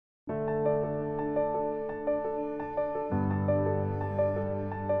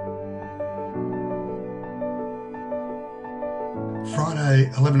Today,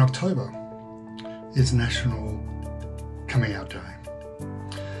 11 October, is National Coming Out Day.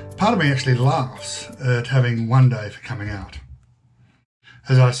 Part of me actually laughs at having one day for coming out.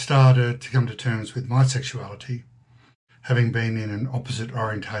 As I started to come to terms with my sexuality, having been in an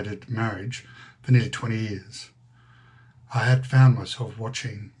opposite-orientated marriage for nearly 20 years, I had found myself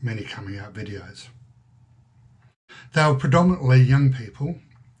watching many coming out videos. They were predominantly young people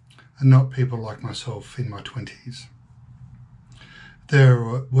and not people like myself in my 20s. There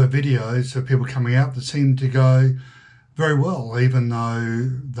were videos of people coming out that seemed to go very well, even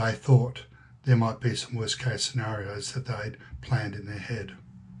though they thought there might be some worst case scenarios that they'd planned in their head.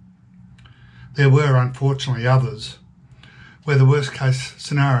 There were unfortunately others where the worst case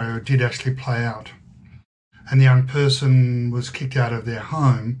scenario did actually play out, and the young person was kicked out of their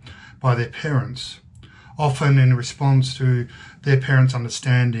home by their parents, often in response to their parents'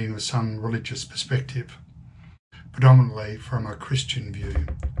 understanding of some religious perspective, predominantly from a Christian view,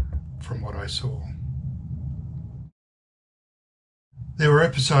 from what I saw. There were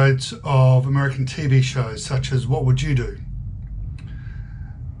episodes of American TV shows such as What Would You Do?,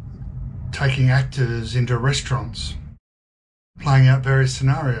 taking actors into restaurants, playing out various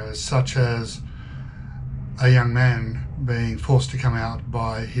scenarios such as a young man being forced to come out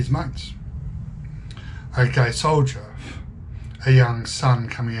by his mates, a gay soldier, a young son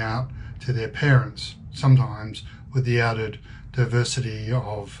coming out to their parents, sometimes with the added diversity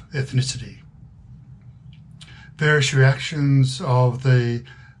of ethnicity. Various reactions of the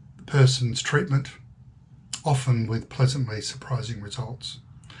person's treatment, often with pleasantly surprising results,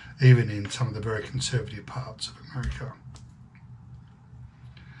 even in some of the very conservative parts of America.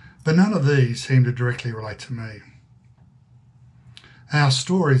 But none of these seem to directly relate to me. Our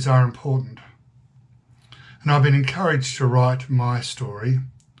stories are important, and I've been encouraged to write my story,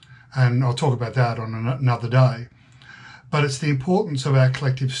 and I'll talk about that on another day. But it's the importance of our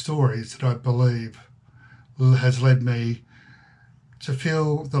collective stories that I believe has led me to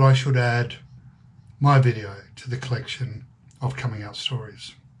feel that I should add my video to the collection of coming out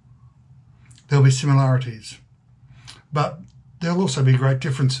stories. There'll be similarities, but there'll also be great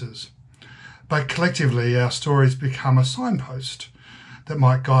differences. But collectively, our stories become a signpost that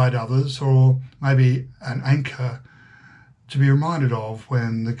might guide others, or maybe an anchor to be reminded of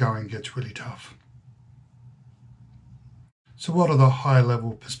when the going gets really tough. So what are the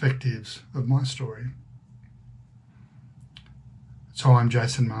high-level perspectives of my story? So I'm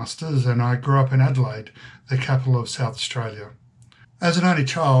Jason Masters, and I grew up in Adelaide, the capital of South Australia. As an only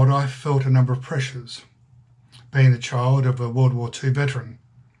child, I felt a number of pressures, being the child of a World War II veteran.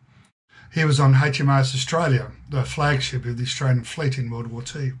 He was on HMAS Australia, the flagship of the Australian fleet in World War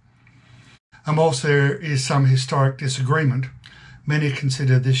II. And whilst there is some historic disagreement, many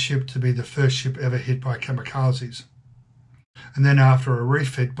consider this ship to be the first ship ever hit by kamikazes. And then after a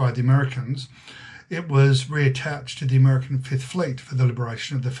refit by the Americans, it was reattached to the American Fifth Fleet for the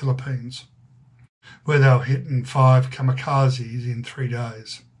liberation of the Philippines, where they were hitting 5 kamikazes in 3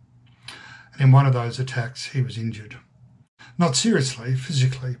 days. And in one of those attacks, he was injured. Not seriously,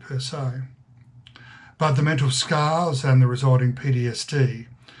 physically per se, but the mental scars and the resulting PTSD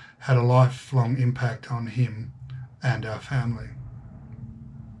had a lifelong impact on him and our family.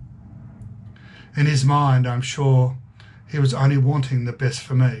 In his mind, I'm sure he was only wanting the best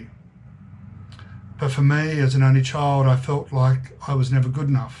for me. But for me, as an only child, I felt like I was never good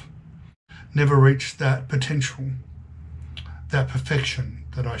enough, never reached that potential, that perfection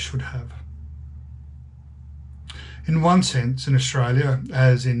that I should have. In one sense, in Australia,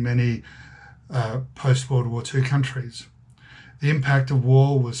 as in many post-World War II countries, the impact of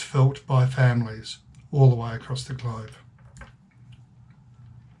war was felt by families all the way across the globe.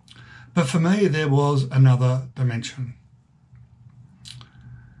 But for me, there was another dimension.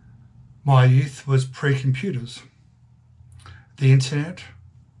 My youth was pre-computers, the internet,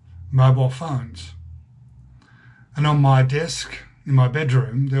 mobile phones. And on my desk in my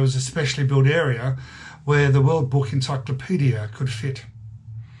bedroom, there was a specially built area where the World Book Encyclopedia could fit.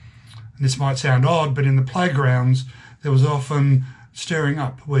 And this might sound odd, but in the playgrounds, there was often stirring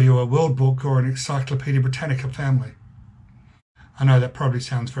up where you were a World Book or an Encyclopedia Britannica family. I know that probably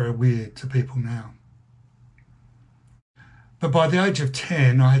sounds very weird to people now. But by the age of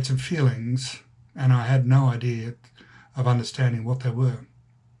 10, I had some feelings, and I had no idea of understanding what they were.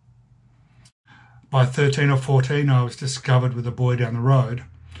 By 13 or 14, I was discovered with a boy down the road,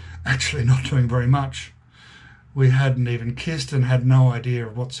 actually not doing very much. We hadn't even kissed and had no idea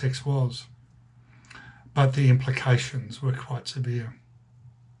of what sex was. But the implications were quite severe.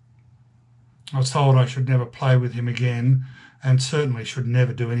 I was told I should never play with him again, and certainly should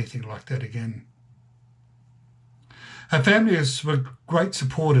never do anything like that again. Our families were great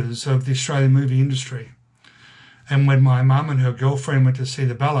supporters of the Australian movie industry. And when my mum and her girlfriend went to see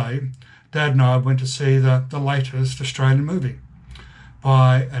the ballet, Dad and I went to see the latest Australian movie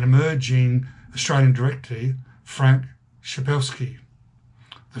by an emerging Australian director, Frank Szapelski.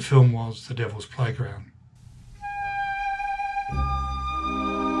 The film was The Devil's Playground.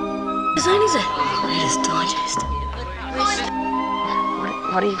 Whose own is it? Reader's Digest.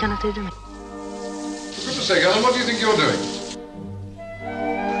 What are you going to do to me? Just a second, Alan, what do you think you're doing?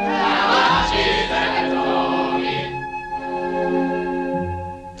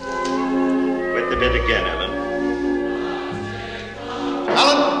 Wet the bed again, Alan.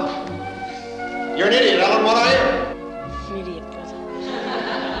 Alan! You're an idiot, Alan, what are you? An idiot, brother.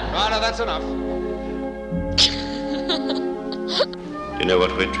 Right, now that's enough. Do you know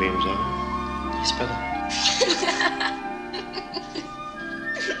what wet dreams are? Yes, brother.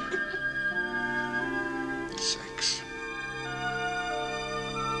 Sex.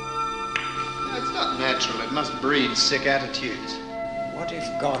 No, it's not natural. It must breed sick attitudes. What if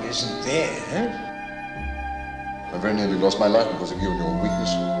God isn't there? I very nearly lost my life because of you and your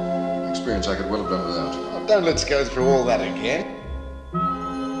weakness. An experience I could well have done without. Oh, don't let's go through all that again.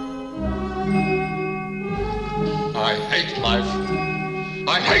 I hate life.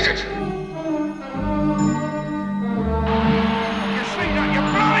 I hate it.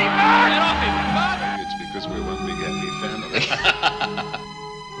 It's because we're one big happy family.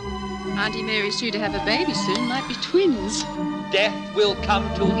 Auntie Mary's due to have a baby soon, might be twins. Death will come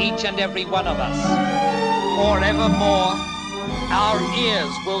to each and every one of us. Forevermore, our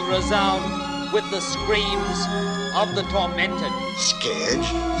ears will resound with the screams of the tormented. Scared?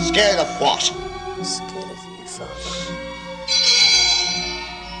 Scared of what? Scared of you, Father.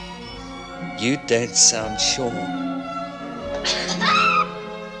 You don't sound sure.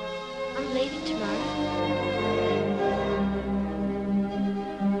 I'm leaving tomorrow.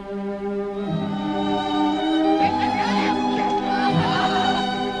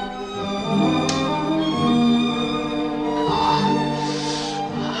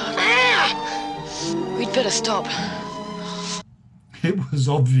 We'd better stop. It was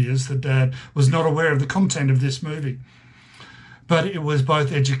obvious that Dad was not aware of the content of this movie, but it was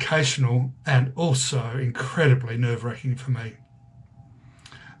both educational and also incredibly nerve-wracking for me.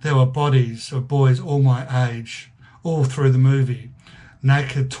 There were bodies of boys all my age, all through the movie,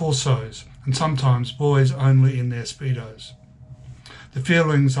 naked torsos, and sometimes boys only in their Speedos. The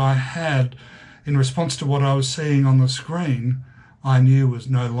feelings I had in response to what I was seeing on the screen, I knew was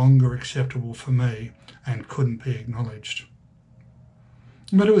no longer acceptable for me and couldn't be acknowledged.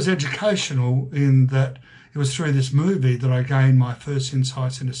 But it was educational in that it was through this movie that I gained my first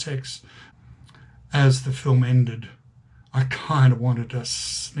insights into sex. As the film ended, I kind of wanted to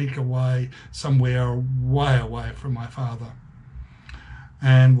sneak away somewhere way away from my father,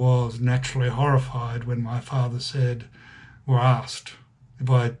 and was naturally horrified when my father said or asked if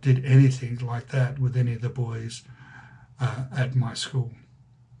I did anything like that with any of the boys at my school,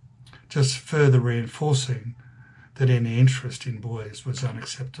 just further reinforcing that any interest in boys was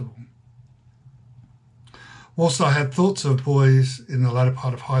unacceptable. Whilst I had thoughts of boys in the latter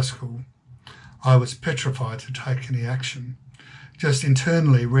part of high school, I was petrified to take any action, just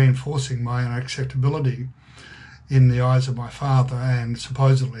internally reinforcing my unacceptability in the eyes of my father and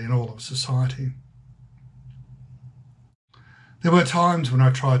supposedly in all of society. There were times when I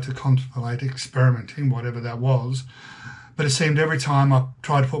tried to contemplate experimenting, whatever that was, but it seemed every time I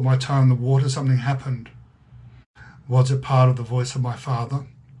tried to put my toe in the water, something happened. Was it part of the voice of my father,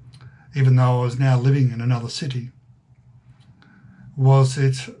 even though I was now living in another city? Was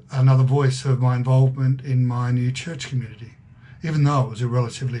it another voice of my involvement in my new church community, even though it was a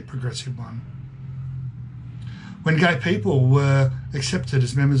relatively progressive one? When gay people were accepted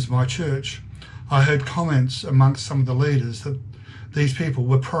as members of my church, I heard comments amongst some of the leaders that these people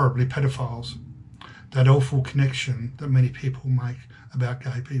were probably pedophiles, that awful connection that many people make about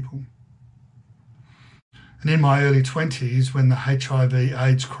gay people. And in my early 20s, when the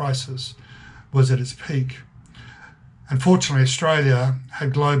HIV/AIDS crisis was at its peak, unfortunately Australia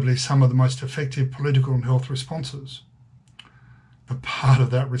had globally some of the most effective political and health responses. But part of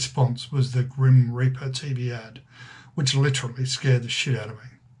that response was the Grim Reaper TV ad, which literally scared the shit out of me.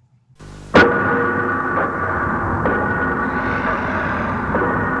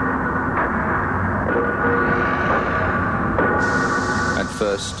 At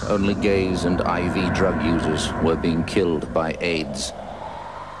first, only gays and IV drug users were being killed by AIDS.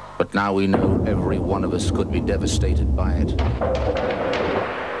 But now we know every one of us could be devastated by it.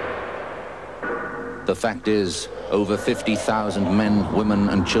 The fact is, over 50,000 men, women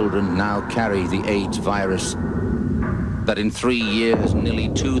and children now carry the AIDS virus. that in 3 years nearly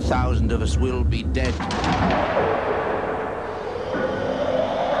 2,000 of us will be dead.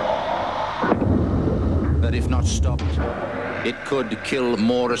 That if not stopped, it could kill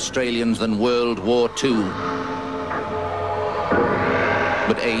more Australians than World War II.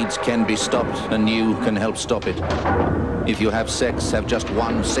 But AIDS can be stopped, and you can help stop it. If you have sex, have just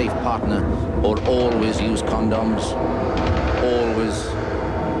one safe partner, or always use condoms. Always.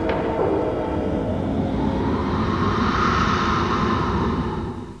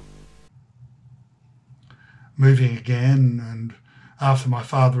 Moving again, and after my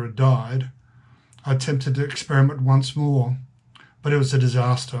father had died, I attempted to experiment once more, but it was a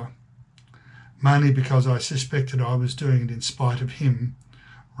disaster, mainly because I suspected I was doing it in spite of him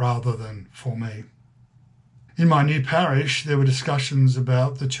rather than for me. In my new parish, there were discussions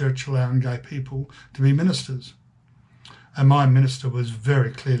about the church allowing gay people to be ministers, and my minister was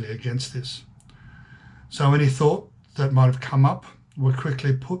very clearly against this. So any thought that might have come up were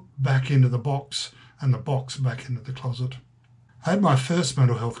quickly put back into the box, and the box back into the closet. I had my first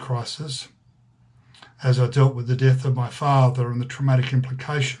mental health crisis as I dealt with the death of my father and the traumatic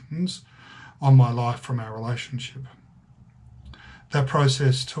implications on my life from our relationship. That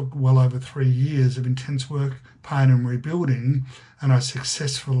process took well over 3 years of intense work, pain and rebuilding, and I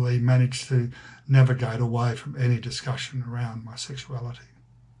successfully managed to navigate away from any discussion around my sexuality.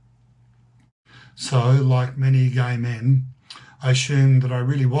 So, like many gay men, I assumed that I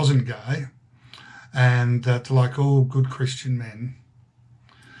really wasn't gay, and that, like all good Christian men,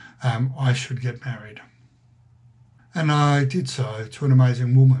 I should get married. And I did so to an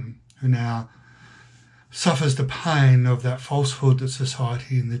amazing woman who now suffers the pain of that falsehood that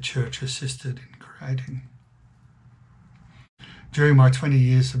society and the church assisted in creating. During my 20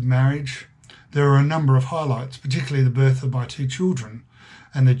 years of marriage, there are a number of highlights, particularly the birth of my 2 children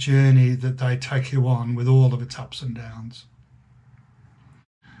and the journey that they take you on with all of its ups and downs.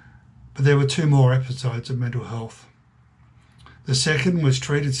 But there were 2 more episodes of mental health. The second was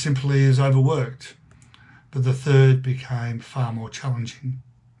treated simply as overworked, but the third became far more challenging.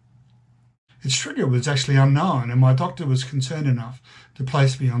 Its trigger was actually unknown, and my doctor was concerned enough to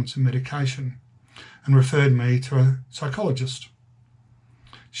place me on some medication and referred me to a psychologist.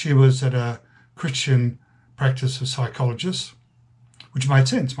 She was at a Christian practice of psychologists, which made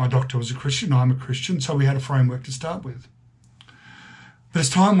sense. My doctor was a Christian, I'm a Christian, so we had a framework to start with. But as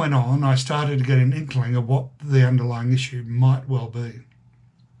time went on, I started to get an inkling of what the underlying issue might well be.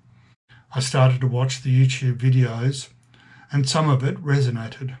 I started to watch the YouTube videos, and some of it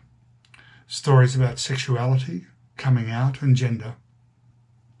resonated. Stories about sexuality, coming out, and gender.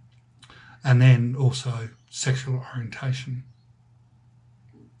 And then also sexual orientation.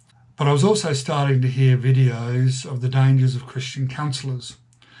 But I was also starting to hear videos of the dangers of Christian counsellors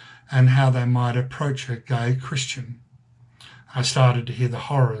and how they might approach a gay Christian. I started to hear the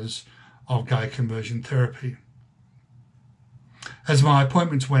horrors of gay conversion therapy. As my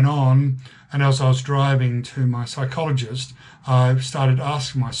appointments went on, and as I was driving to my psychologist, I started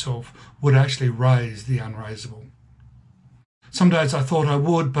asking myself, would I actually raise the unraisable? Some days I thought I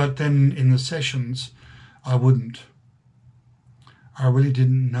would, but then in the sessions, I wouldn't. I really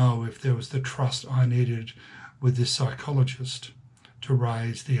didn't know if there was the trust I needed with this psychologist to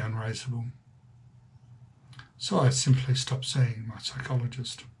raise the unraisable. So I simply stopped seeing my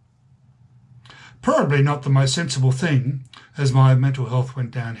psychologist. Probably not the most sensible thing, as my mental health went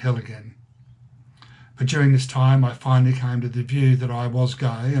downhill again. But during this time, I finally came to the view that I was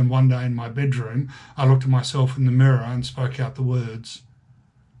gay, and one day in my bedroom, I looked at myself in the mirror and spoke out the words,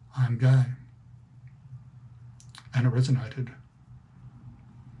 "I'm gay." And it resonated.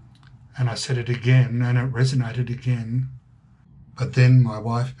 And I said it again, and it resonated again. But then my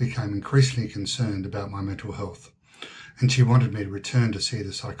wife became increasingly concerned about my mental health, and she wanted me to return to see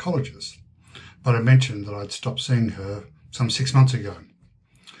the psychologist. But I mentioned that I'd stopped seeing her some 6 months ago, and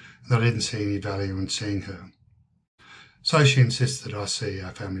that I didn't see any value in seeing her. So she insisted I see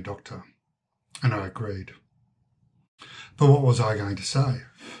our family doctor, and I agreed. But what was I going to say?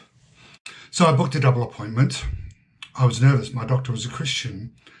 So I booked a double appointment. I was nervous. My doctor was a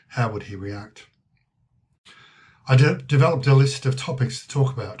Christian. How would he react? I developed a list of topics to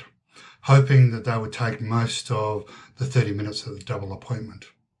talk about, hoping that they would take most of the 30 minutes of the double appointment.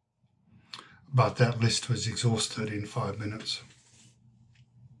 But that list was exhausted in 5 minutes.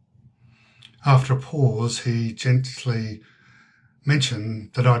 After a pause, he gently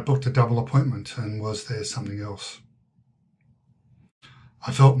mentioned that I'd booked a double appointment and was there something else.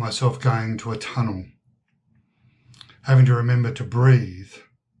 I felt myself going to a tunnel, having to remember to breathe,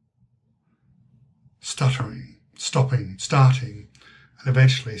 stuttering, stopping, starting, and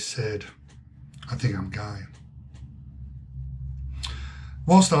eventually said, "I think I'm gay."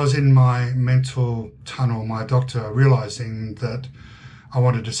 Whilst I was in my mental tunnel, my doctor, realising that I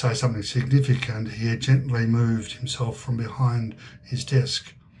wanted to say something significant, he had gently moved himself from behind his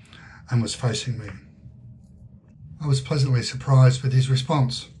desk and was facing me. I was pleasantly surprised with his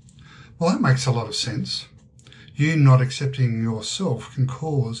response. Well, that makes a lot of sense. You not accepting yourself can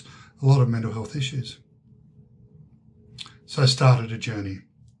cause a lot of mental health issues. So I started a journey,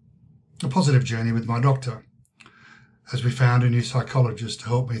 a positive journey with my doctor, as we found a new psychologist to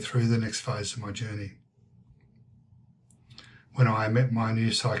help me through the next phase of my journey. When I met my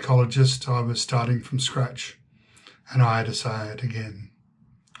new psychologist, I was starting from scratch, and I had to say it again,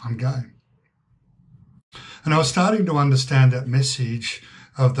 I'm gay. And I was starting to understand that message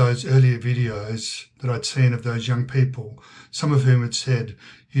of those earlier videos that I'd seen of those young people, some of whom had said,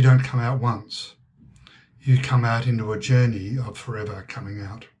 you don't come out once, you come out into a journey of forever coming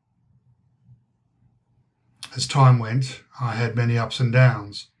out. As time went, I had many ups and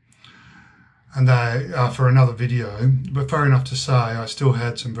downs, and they are for another video, but fair enough to say I still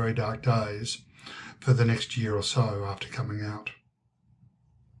had some very dark days for the next year or so after coming out.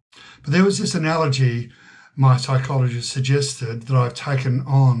 But there was this analogy my psychologist suggested that I've taken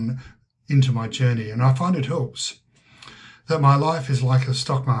on into my journey, and I find it helps, that my life is like a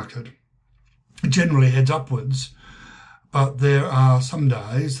stock market. It generally heads upwards, but there are some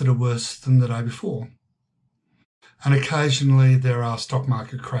days that are worse than the day before. And occasionally there are stock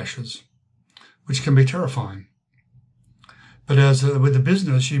market crashes, which can be terrifying. But as with a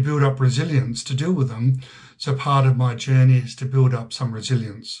business, you build up resilience to deal with them. So part of my journey is to build up some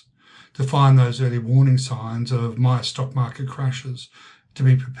resilience, to find those early warning signs of my stock market crashes, to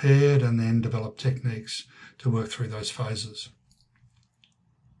be prepared and then develop techniques to work through those phases.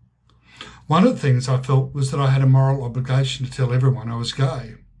 One of the things I felt was that I had a moral obligation to tell everyone I was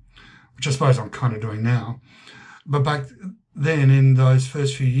gay, which I suppose I'm kind of doing now. But back then, in those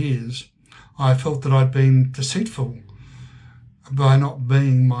first few years, I felt that I'd been deceitful by not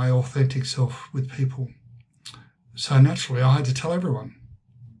being my authentic self with people. So naturally, I had to tell everyone.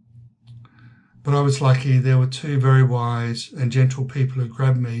 But I was lucky there were two very wise and gentle people who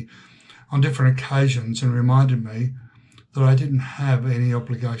grabbed me on different occasions and reminded me that I didn't have any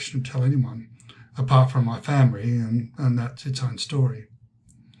obligation to tell anyone, apart from my family, and that's its own story.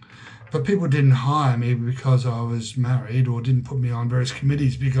 But people didn't hire me because I was married, or didn't put me on various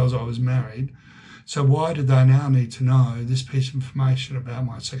committees because I was married. So why did they now need to know this piece of information about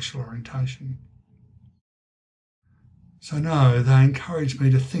my sexual orientation? So no, they encouraged me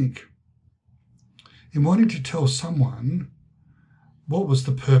to think. In wanting to tell someone what was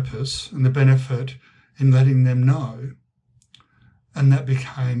the purpose and the benefit in letting them know, and that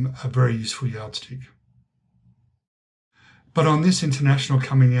became a very useful yardstick. But on this International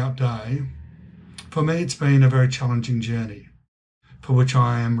Coming Out Day, for me it's been a very challenging journey, for which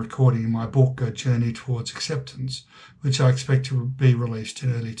I am recording my book, A Journey Towards Acceptance, which I expect to be released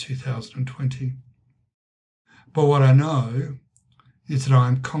in early 2020. But what I know is that I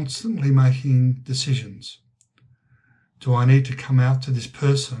am constantly making decisions. Do I need to come out to this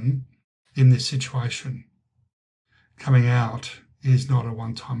person in this situation? Coming out is not a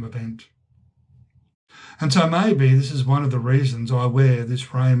one-time event. And so maybe this is one of the reasons I wear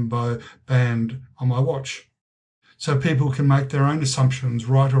this rainbow band on my watch, so people can make their own assumptions,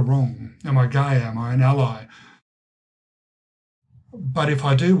 right or wrong. Am I gay? Am I an ally? But if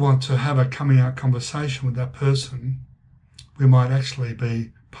I do want to have a coming out conversation with that person, we might actually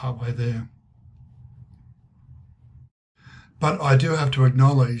be partway there. But I do have to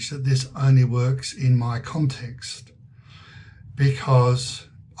acknowledge that this only works in my context, because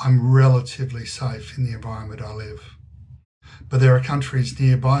I'm relatively safe in the environment I live. But there are countries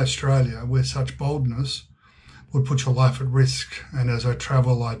nearby Australia where such boldness would put your life at risk, and as I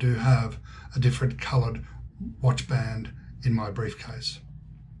travel I do have a different coloured watch band in my briefcase.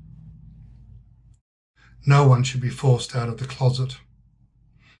 No one should be forced out of the closet.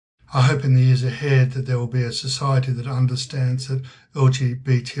 I hope in the years ahead that there will be a society that understands that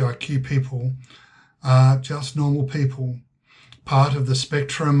LGBTIQ people are just normal people, part of the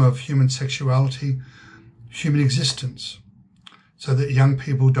spectrum of human sexuality, human existence, so that young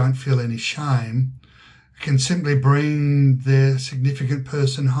people don't feel any shame, can simply bring their significant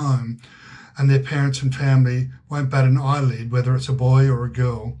person home and their parents and family won't bat an eyelid whether it's a boy or a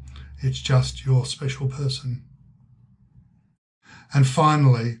girl. It's just your special person. And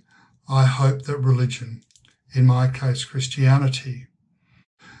finally, I hope that religion, in my case Christianity,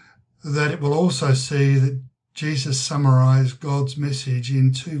 that it will also see that Jesus summarised God's message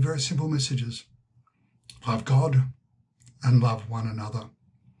in two very simple messages: love God and love one another,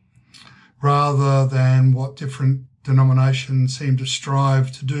 rather than what different denominations seem to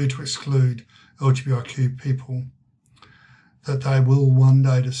strive to do to exclude LGBTIQ people, that they will one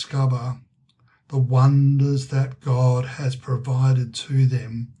day discover the wonders that God has provided to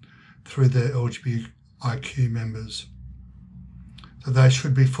them through their LGBTIQ members, that they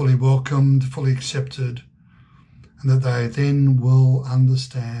should be fully welcomed, fully accepted, and that they then will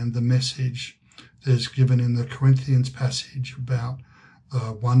understand the message that is given in the Corinthians passage about the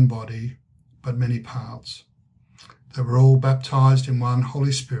one body but many parts, that we're all baptized in one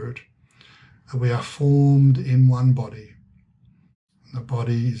Holy Spirit, that we are formed in one body. And the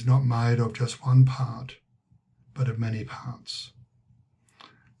body is not made of just one part, but of many parts.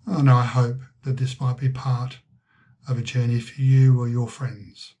 And I hope that this might be part of a journey for you or your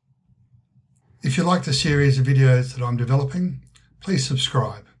friends. If you like the series of videos that I'm developing, please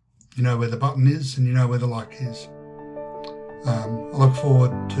subscribe. You know where the button is and you know where the like is. I look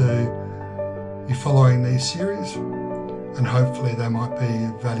forward to you following these series, and hopefully they might be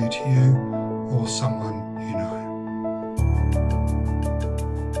of value to you or someone you know.